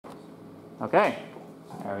Okay,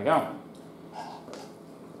 there we go.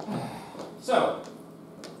 So,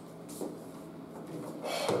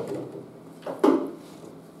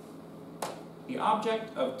 the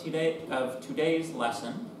object of today's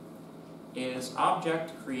lesson is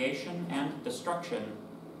object creation and destruction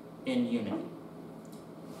in Unity.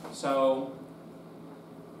 So,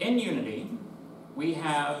 in Unity, we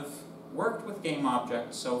have worked with game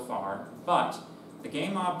objects so far, but the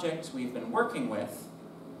game objects we've been working with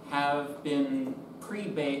have been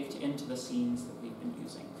pre-baked into the scenes that we've been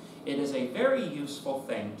using. It is a very useful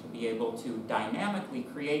thing to be able to dynamically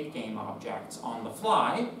create game objects on the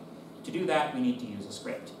fly. To do that, we need to use a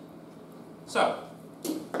script. So,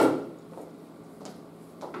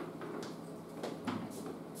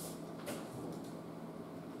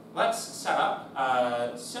 let's set up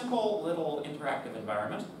a simple little interactive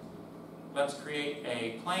environment. Let's create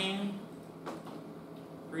a plane,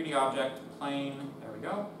 3D object, plane, there we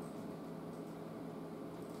go.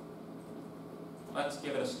 Let's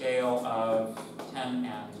give it a scale of 10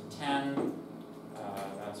 and 10.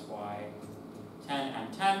 That's why 10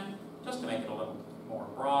 and 10, just to make it a little more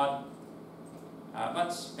broad.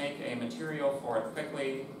 Let's make a material for it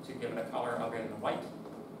quickly to give it a color other than white.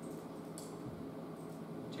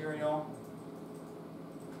 Material,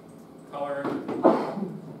 color.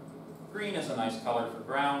 Green is a nice color for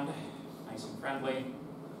ground, nice and friendly.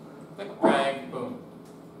 Click, drag, boom.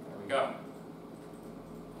 There we go.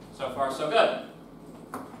 So far, so good.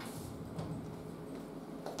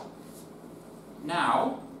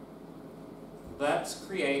 Now, let's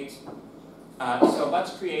create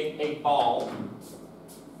a ball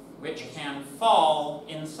which can fall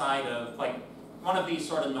inside of, like, one of these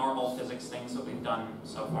sort of normal physics things that we've done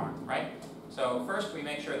so far, right? So first we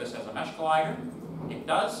make sure this has a mesh collider. It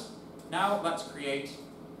does. Now let's create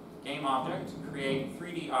game object, create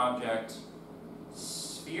 3D object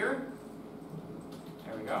sphere.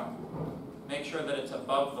 There we go. Make sure that it's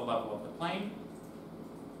above the level of the plane.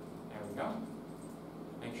 There we go.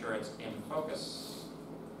 Make sure it's in focus.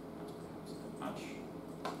 That's perhaps a bit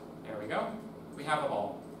much. There we go. We have a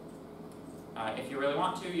ball. If you really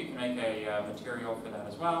want to, you can make a material for that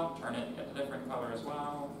as well. Turn it a different color as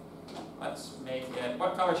well. Let's make it,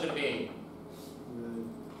 what color should it be? Red.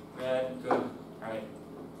 Red, good. All right.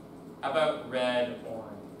 How about red,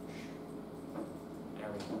 orange?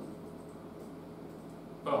 There we go.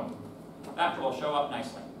 Boom. That will show up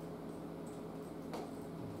nicely.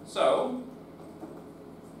 So,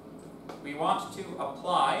 we want to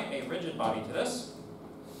apply a rigid body to this,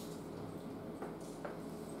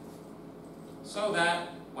 so that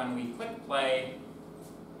when we click play,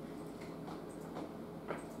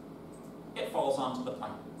 it falls onto the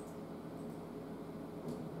plane.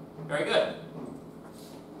 Very good.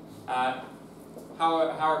 How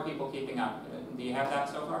are people keeping up? Do you have that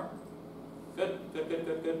so far? Good, good, good,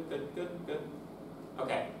 good, good, good, good, good.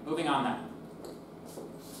 Okay, moving on then.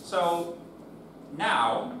 So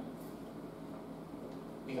now,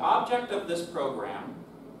 the object of this program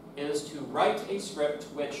is to write a script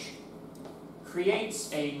which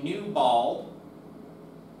creates a new ball,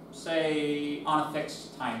 say on a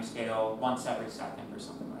fixed time scale, once every second or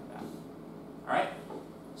something like that. All right?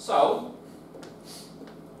 So,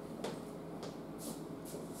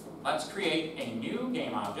 let's create a new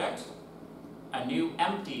game object, a new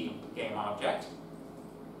empty game object.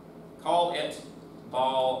 Call it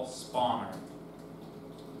ball spawner.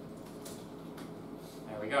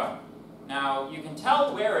 There we go. Now, you can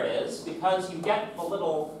tell where it is because you get the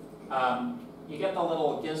little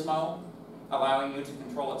gizmo allowing you to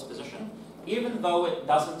control its position. Even though it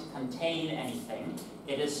doesn't contain anything,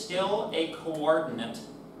 it is still a coordinate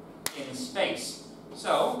in space.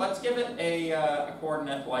 So let's give it a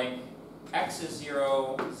coordinate like x is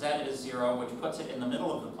 0, z is 0, which puts it in the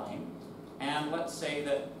middle of the plane. And let's say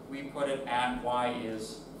that we put it at y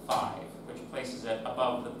is 5, which places it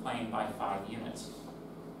above the plane by 5 units.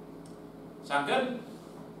 Sound good?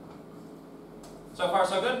 So far,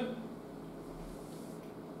 so good?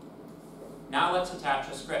 Now let's attach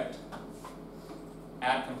a script.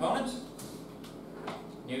 Add component,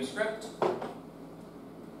 new script,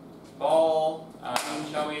 ball,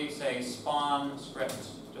 shall we say spawn script,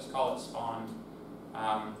 just call it spawn.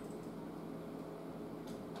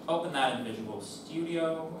 Open that in Visual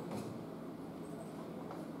Studio.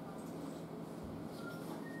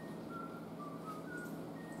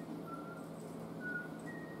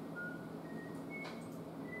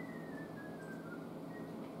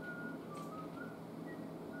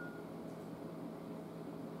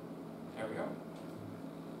 There we go.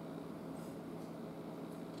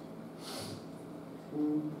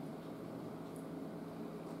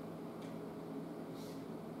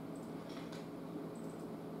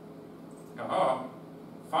 Oh,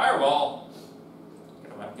 firewall.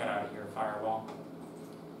 Get out of here, firewall.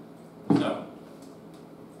 So,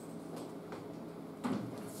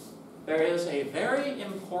 there is a very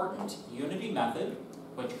important Unity method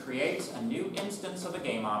which creates a new instance of a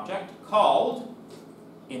game object called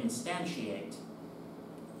instantiate.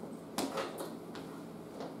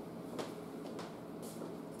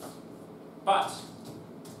 But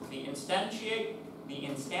the instantiate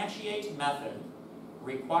method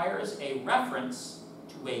requires a reference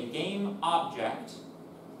to a game object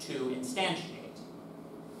to instantiate.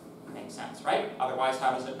 Makes sense, right? Otherwise,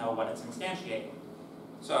 how does it know what it's instantiating?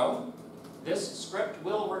 So, this script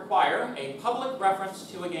will require a public reference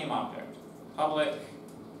to a game object. Public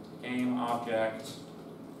game object,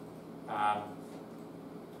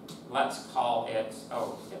 let's call it,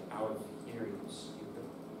 oh, get out of here, you stupid.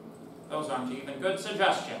 Those aren't even good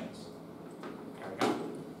suggestions. There we go.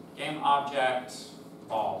 Game object,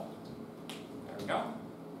 ball. There we go.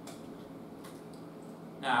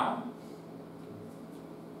 Now,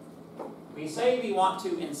 we say we want to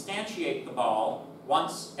instantiate the ball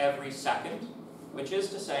once every second, which is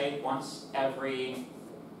to say once every,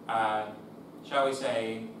 shall we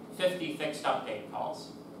say, 50 fixed update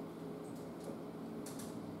calls.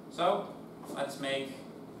 So, let's make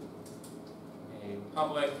a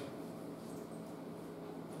public,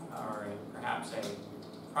 or perhaps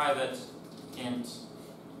a private int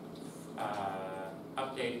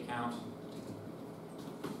update count.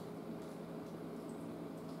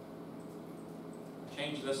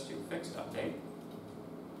 Change this to fixed update.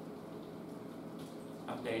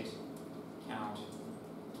 Update count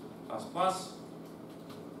plus plus.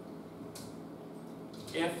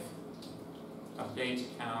 If update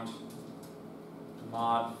count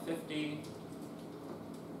mod 50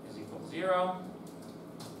 is equal to 0,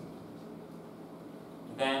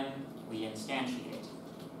 then we instantiate.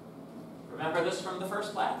 Remember this from the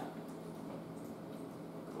first lab?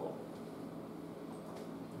 Cool.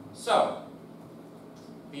 So,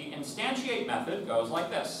 the instantiate method goes like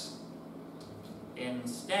this.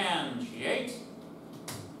 Instantiate,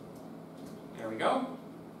 there we go,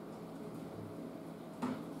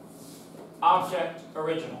 object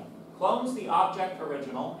original. Clones the object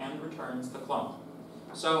original and returns the clone.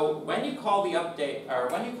 So when you call the update, or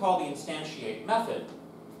when you call the instantiate method,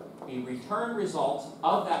 the return result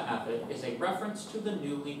of that method is a reference to the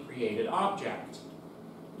newly created object,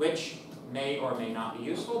 which may or may not be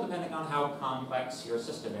useful depending on how complex your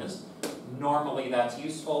system is. Normally that's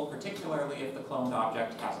useful, particularly if the cloned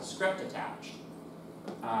object has a script attached.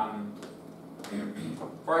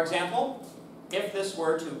 For example, if this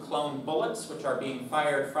were to clone bullets which are being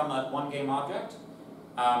fired from a one game object,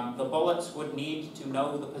 the bullets would need to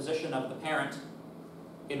know the position of the parent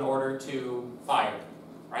in order to fire,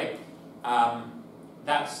 right?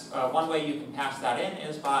 That's one way you can pass that in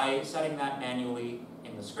is by setting that manually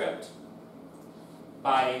in the script,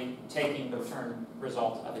 by taking the return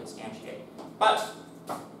result of instantiate. But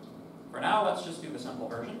for now, let's just do the simple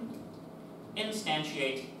version.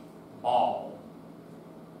 Instantiate ball.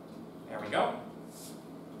 There we go.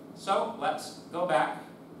 So let's go back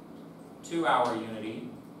to our Unity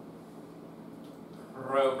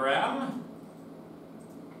program.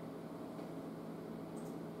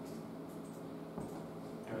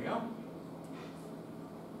 There we go.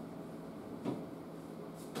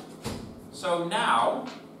 So now,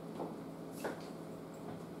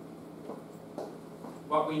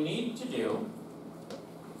 what we need to do,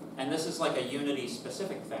 and this is like a Unity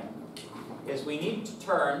specific thing, is we need to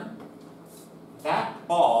turn that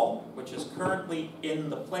ball, which is currently in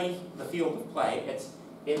the field of play, it's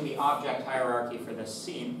in the object hierarchy for this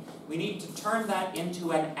scene, we need to turn that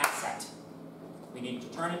into an asset. We need to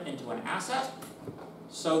turn it into an asset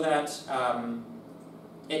so that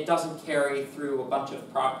it doesn't carry through a bunch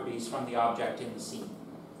of properties from the object in the scene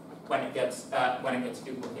when it gets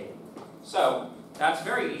duplicated. So that's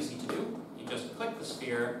very easy to do. You just click the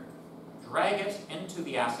sphere, drag it into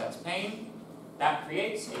the assets pane. That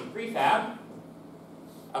creates a prefab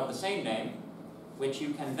of the same name, which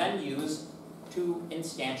you can then use to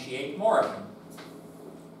instantiate more of them.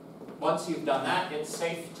 Once you've done that, it's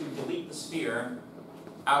safe to delete the sphere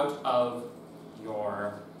out of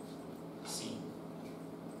your scene.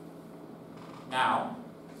 Now,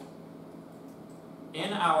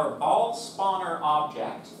 in our ball spawner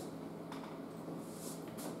object,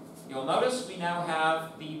 you'll notice we now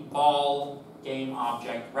have the ball game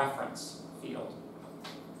object reference field.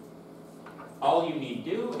 All you need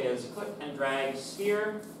to do is click and drag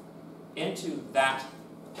sphere into that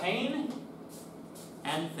pane,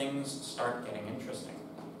 and things start getting interesting.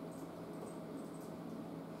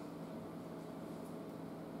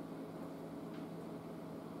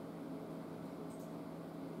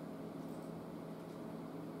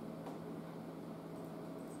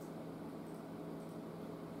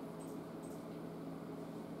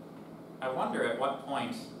 I wonder at what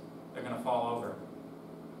point they're going to fall over.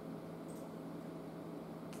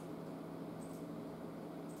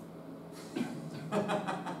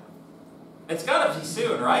 It's got to be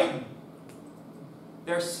soon, right?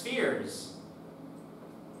 They're spheres.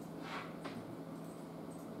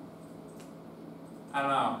 I don't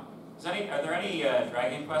know. Are there any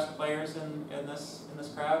Dragon Quest players in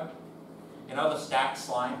this crowd? You know the stacked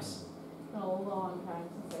slimes? A long time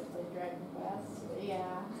since I played Dragon Quest, but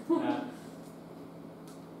yeah. Yeah.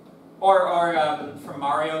 Or from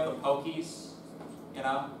Mario, the Pokies, you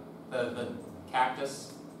know, the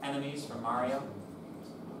cactus enemies from Mario.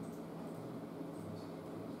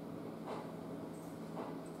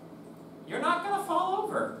 You're not going to fall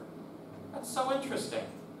over. That's so interesting.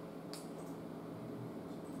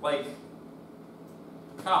 Like,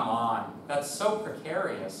 come on. That's so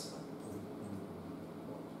precarious.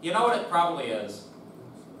 You know what it probably is?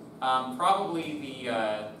 Probably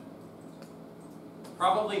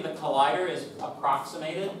the collider is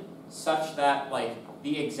approximated such that like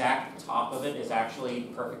the exact top of it is actually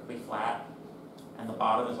perfectly flat, and the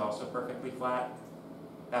bottom is also perfectly flat.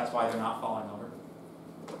 That's why they're not falling over.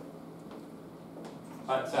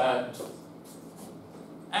 But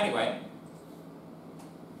anyway,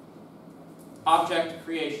 object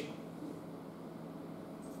creation.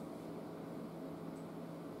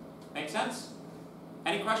 Make sense?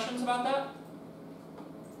 Any questions about that?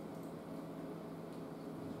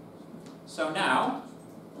 So now,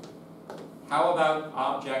 how about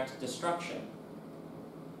object destruction?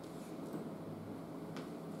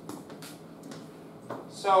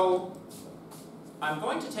 So I'm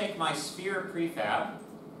going to take my sphere prefab.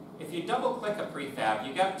 If you double click a prefab,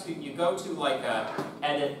 you go to like a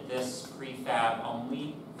edit this prefab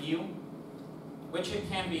only view, which it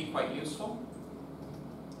can be quite useful.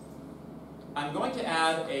 I'm going to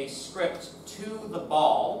add a script to the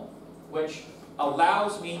ball, which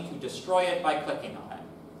allows me to destroy it by clicking on it.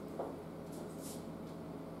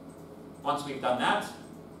 Once we've done that,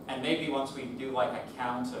 and maybe once we do like a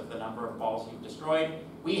count of the number of balls you've destroyed,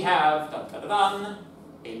 we have a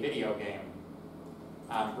video game.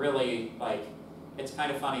 Really, like, it's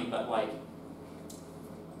kind of funny, but like,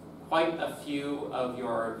 quite a few of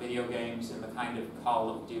your video games in the kind of Call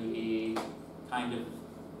of Duty kind of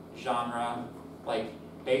genre, like,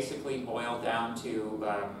 basically boil down to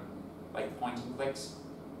like point and clicks,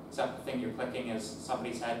 except the thing you're clicking is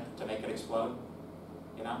somebody's head to make it explode,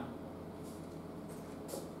 you know?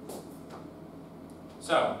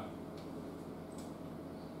 So,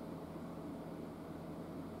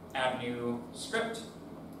 add new script,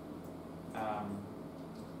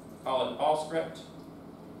 call it ball script,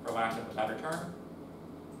 for lack of a better term.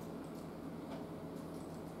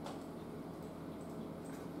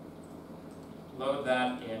 Load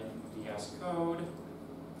that in VS Code.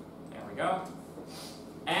 There we go.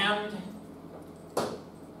 And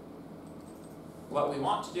what we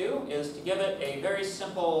want to do is to give it a very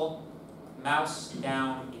simple mouse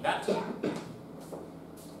down event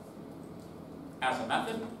as a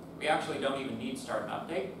method. We actually don't even need start and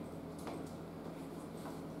update.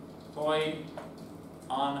 Void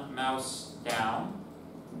on mouse down.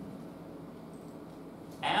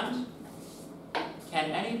 And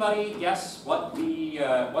can anybody guess what the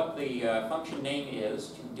function name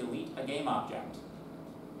is to delete a game object?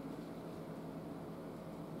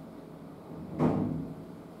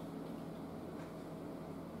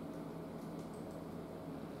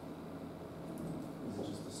 Is it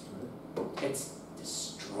just destroy? It's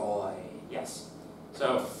destroy. Yes.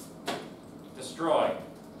 So destroy.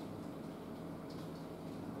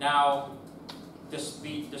 Now, the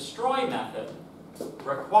destroy method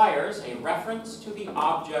requires a reference to the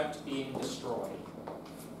object being destroyed.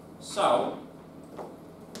 So,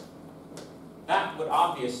 that would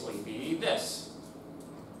obviously be this,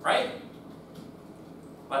 right?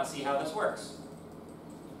 Let's see how this works.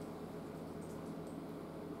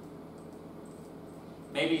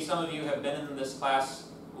 Maybe some of you have been in this class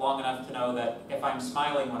long enough to know that if I'm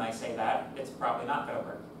smiling when I say that, it's probably not going to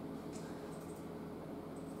work.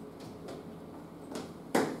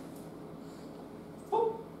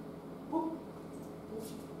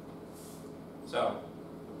 So,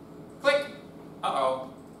 click.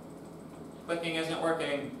 Uh-oh. Clicking isn't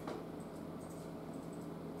working.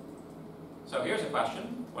 So here's a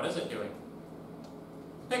question. What is it doing?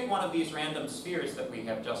 Pick one of these random spheres that we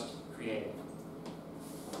have just created.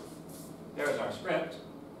 There's our script.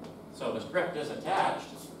 So the script is attached.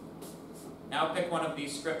 Now pick one of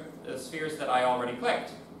these spheres that I already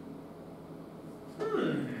clicked.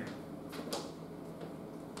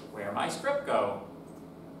 Where'd my script go?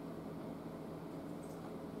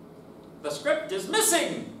 The script is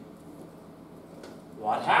missing!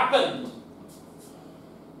 What happened?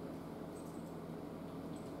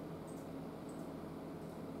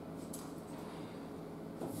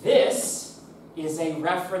 This is a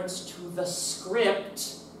reference to the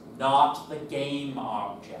script, not the game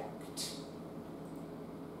object.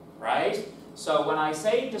 Right? So when I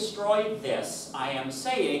say destroy this, I am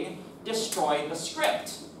saying destroy the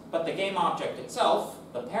script. But the game object itself,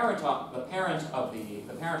 the parent object of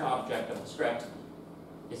the script,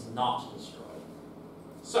 is not destroyed.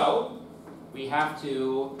 So we have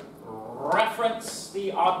to reference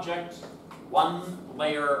the object one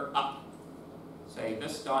layer up. Say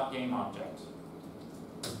this dot game object.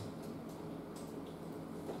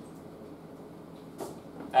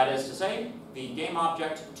 That is to say, the game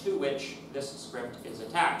object to which this script is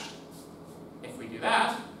attached. If we do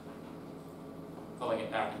that, pulling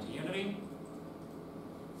it back into Unity,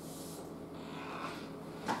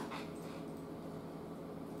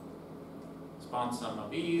 spawn some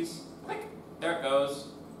of these, click, there it goes.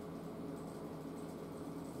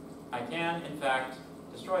 I can, in fact,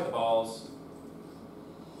 destroy the balls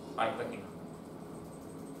by clicking them.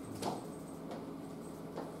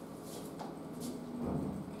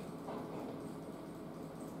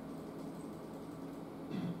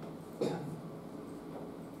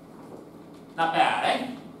 Not bad,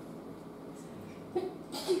 eh?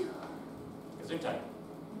 Gesundheit.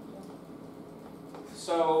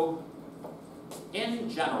 So, in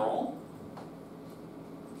general,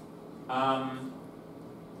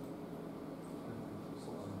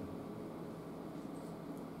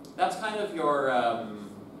 that's kind of your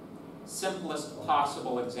simplest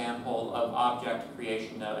possible example of object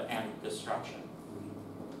creation and destruction.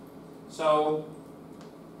 So,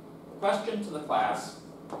 question to the class.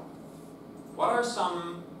 What are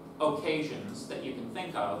some occasions that you can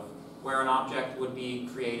think of where an object would be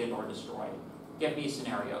created or destroyed? Give me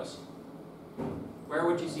scenarios. Where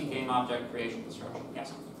would you see game object creation destruction?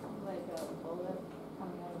 Yes? Like a bullet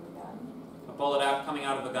coming out of a gun. A bullet coming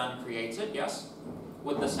out of a gun creates it, yes.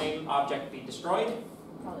 Would the same object be destroyed?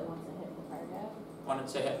 Probably once it hit the target.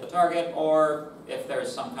 Once it hit the target, or if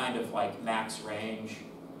there's some kind of like max range.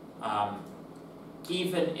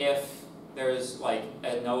 Even if there's like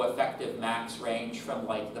no effective max range from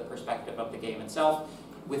like the perspective of the game itself,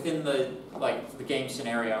 within the game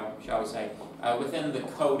scenario, shall we say, within the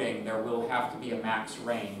coding there will have to be a max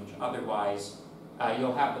range. Otherwise,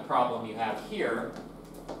 you'll have the problem you have here,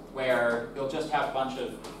 where you'll just have a bunch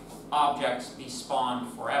of objects be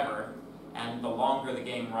spawned forever, and the longer the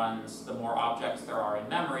game runs, the more objects there are in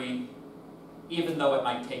memory. Even though it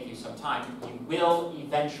might take you some time, you will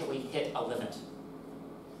eventually hit a limit.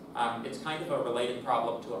 It's kind of a related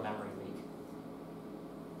problem to a memory leak.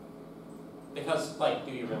 Because, like,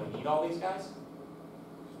 do you really need all these guys?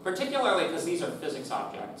 Particularly because these are physics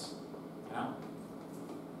objects, you know?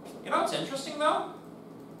 You know what's interesting, though?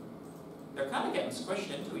 They're kind of getting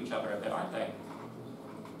squished into each other a bit, aren't they?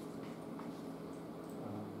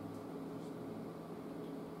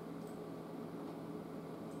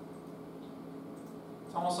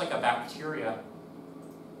 It's almost like a bacteria.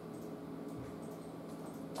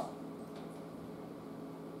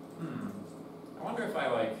 I wonder if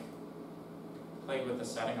I like played with the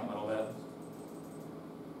setting a little bit.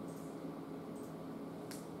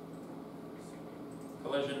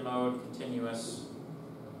 Collision mode, continuous,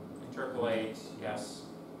 interpolate, yes.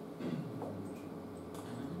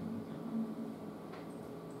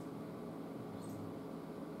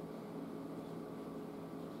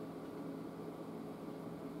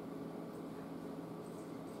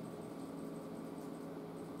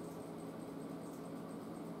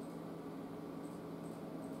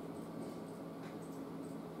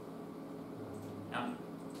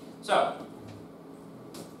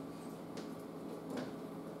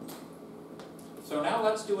 So now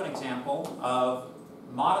let's do an example of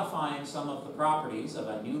modifying some of the properties of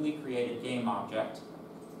a newly created game object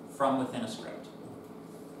from within a script.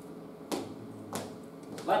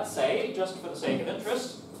 Let's say, just for the sake of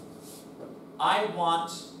interest, I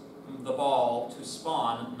want the ball to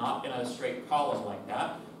spawn not in a straight column like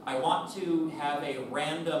that. I want to have a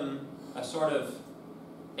random,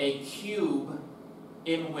 a cube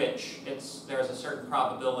in which there's a certain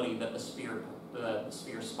probability that the sphere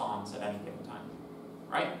spawns at any given time,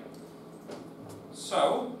 right?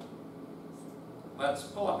 So let's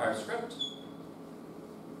pull up our script.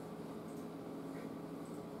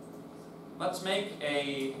 Let's make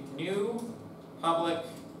a new public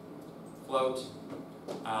float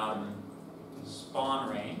spawn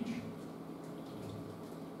range.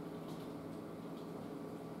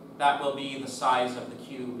 That will be the size of the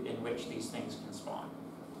cube in which these things can spawn.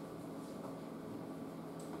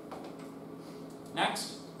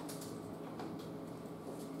 Next,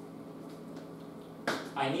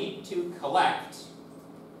 I need to collect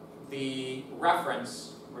the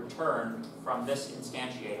reference returned from this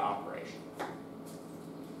instantiate operation.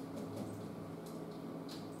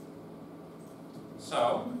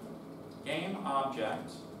 So, game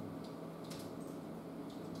object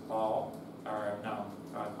ball, or no,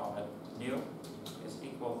 how do I call it? New is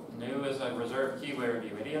equal, new is a reserved keyword,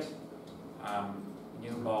 you idiot.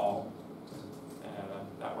 New ball,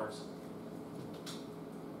 that works.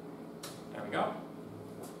 There we go.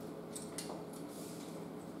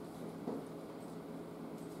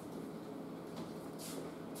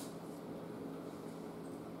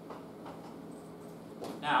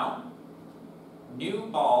 Now, new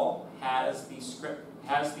ball has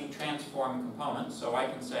the transform component, so I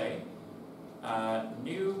can say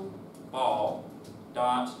new ball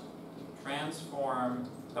dot transform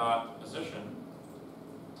dot position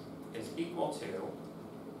is equal to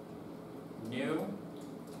new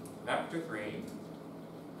vector 3,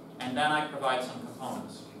 and then I provide some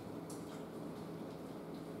components.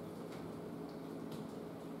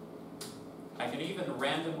 I can even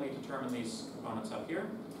randomly determine these components up here.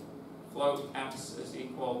 Float x is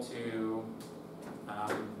equal to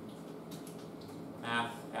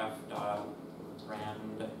math f dot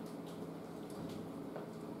rand.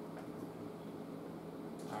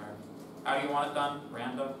 Or how do you want it done?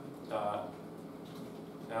 Random dot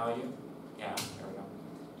value. Yeah, there we go.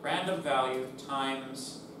 Random value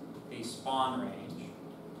times the spawn range.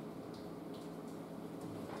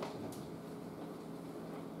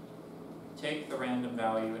 Take the random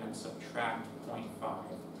value and subtract 0.5.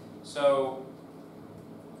 So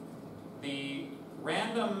the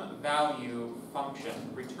random value function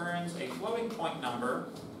returns a floating point number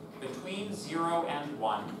between 0 and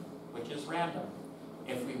 1, which is random.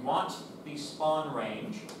 If we want the spawn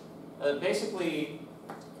range, basically,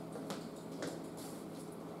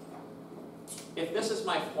 if this is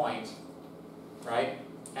my point, right,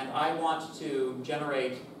 and I want to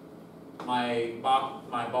generate my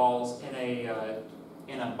balls in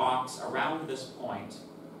a box around this point,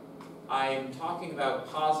 I'm talking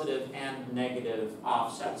about positive and negative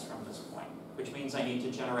offsets from this point, which means I need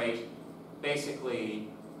to generate basically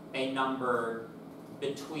a number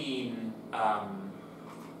between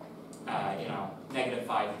negative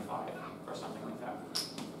 5 and 5 or something like that.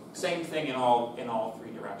 Same thing in all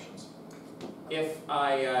three directions. If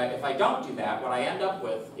I don't do that, what I end up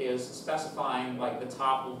with is specifying like the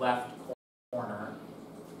top left corner.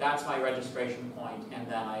 That's my registration point, and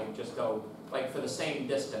then I just go like for the same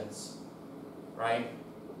distance, right?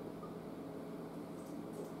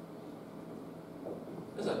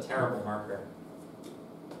 This is a terrible marker.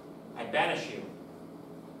 I banish you.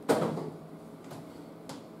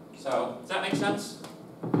 So, does that make sense?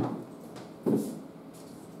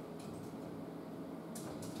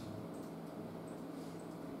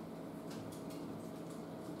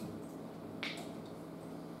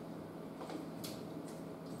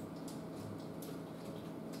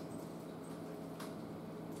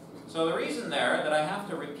 So the reason there that I have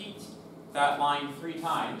to repeat that line 3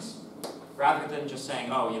 times, rather than just saying,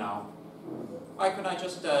 oh, why couldn't I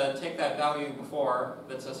just take that value before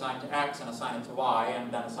that's assigned to x and assign it to y and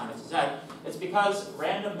then assign it to z? It's because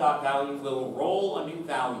random.value will roll a new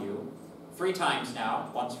value 3 times now,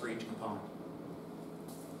 once for each component.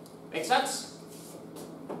 Make sense?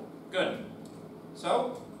 Good.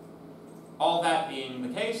 So, all that being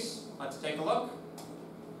the case, let's take a look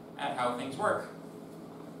at how things work.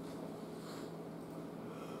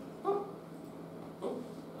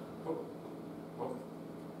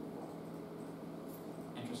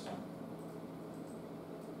 Interesting.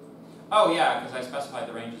 Oh yeah, because I specified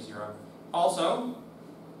the range is 0. Also,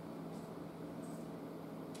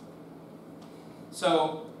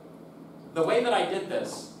 so the way that I did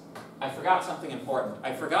this, I forgot something important.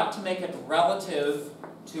 I forgot to make it relative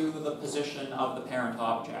to the position of the parent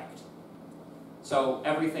object. So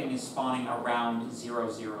everything is spawning around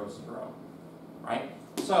 0, 0, 0, right?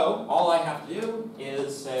 So all I have to do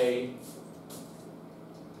is say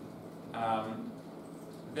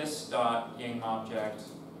this dot game object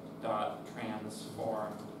dot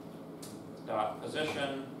transform dot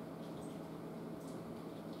position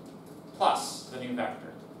plus the new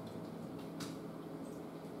vector.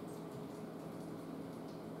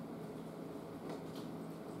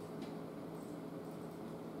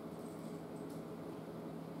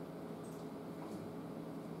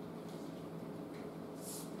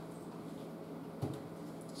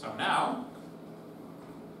 So now,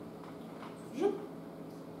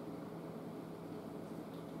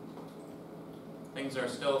 things are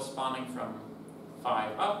still spawning from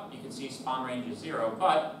 5 up, you can see spawn range is 0,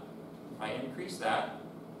 but if I increase that,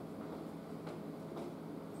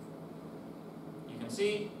 you can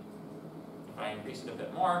see, if I increase it a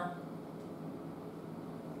bit more,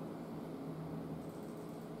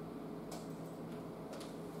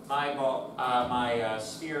 my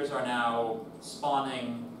spheres are now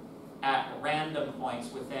spawning at random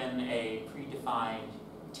points within a predefined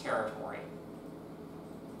territory.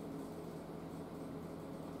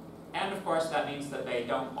 And of course, that means that they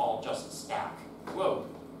don't all just stack. Whoa.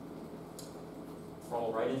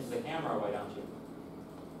 Roll right into the camera, why don't you?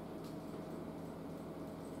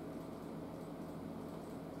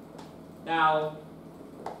 Now,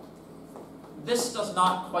 this does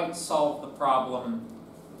not quite solve the problem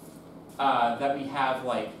that we have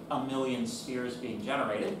like a million spheres being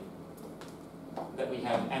generated, that we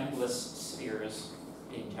have endless spheres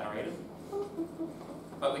being generated,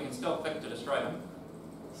 but we can still click to destroy them.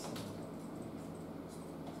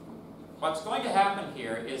 What's going to happen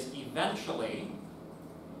here is eventually,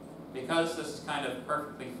 because this is kind of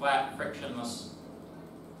perfectly flat, frictionless,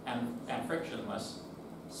 and frictionless,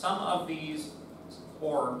 some of these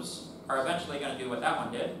orbs are eventually going to do what that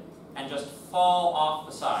one did and just fall off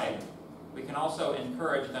the side. We can also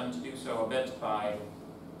encourage them to do so a bit by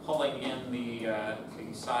pulling in the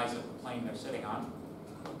size of the plane they're sitting on.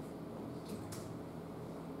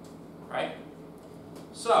 Right?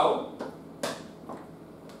 So,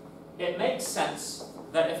 it makes sense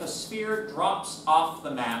that if a sphere drops off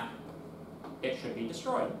the map, it should be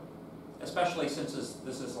destroyed. Especially since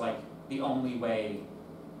this is like the only way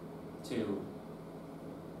to,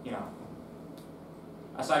 you know,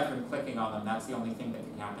 aside from clicking on them, that's the only thing that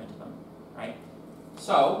can happen to them, right?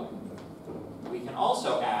 So, we can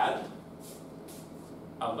also add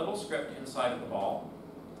a little script inside of the ball,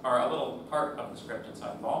 or a little part of the script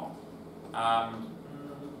inside the ball.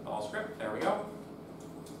 Ball script, there we go.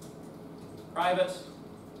 Private,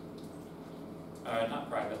 not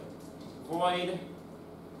private, void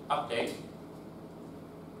update.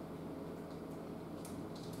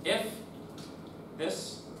 If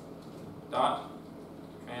this dot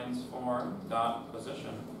transform dot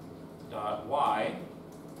position dot y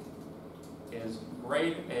is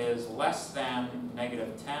less than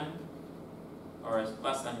 -10 or is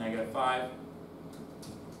less than -5,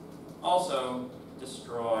 also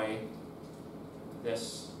destroy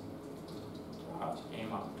this dot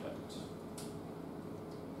aim object.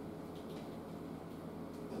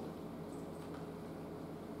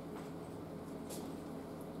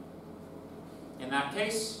 In that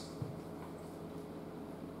case,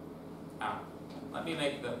 let me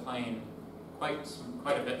make the plane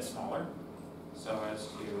quite a bit smaller so as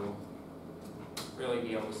to really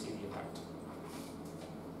be able to see the effect.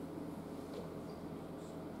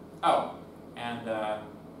 Oh, and the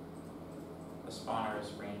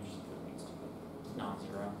spawner's range needs to be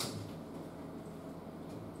non-zero.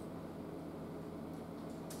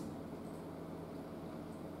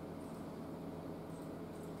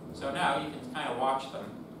 So now you can kind of watch them.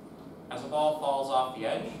 As a ball falls off the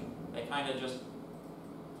edge, they kind of just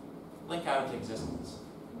blink out of existence.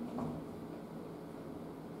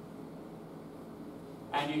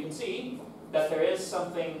 And you can see that there is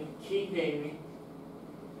something keeping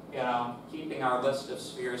our list of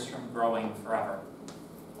spheres from growing forever.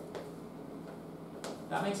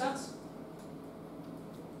 That make sense?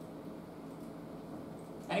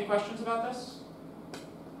 Any questions about this?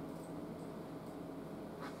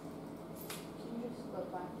 Can you just go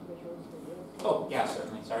back to Visual Studio? Oh, yeah,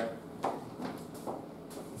 certainly, sorry.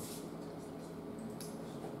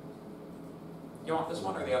 You want this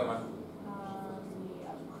one or the other one?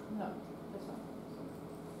 Yeah, no, this one.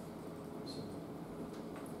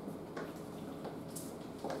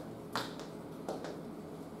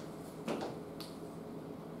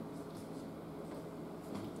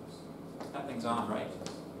 That thing's on, right?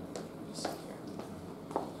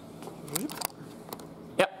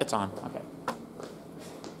 Yep, it's on, okay.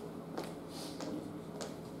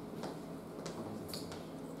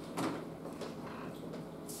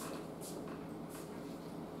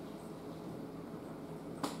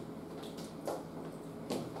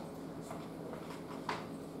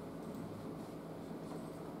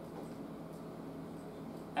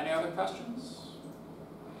 Any other questions?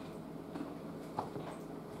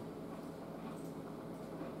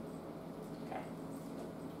 Okay.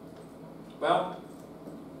 Well,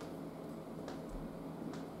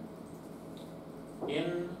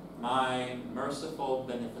 in my merciful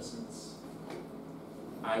beneficence,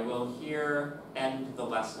 I will here end the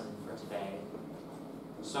lesson for today,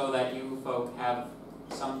 so that you folk have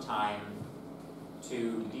some time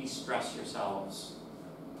to de-stress yourselves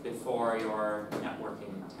before your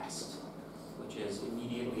networking test, which is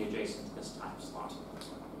immediately adjacent to this time slot.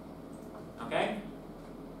 Okay?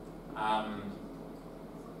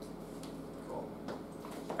 Cool.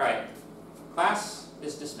 All right.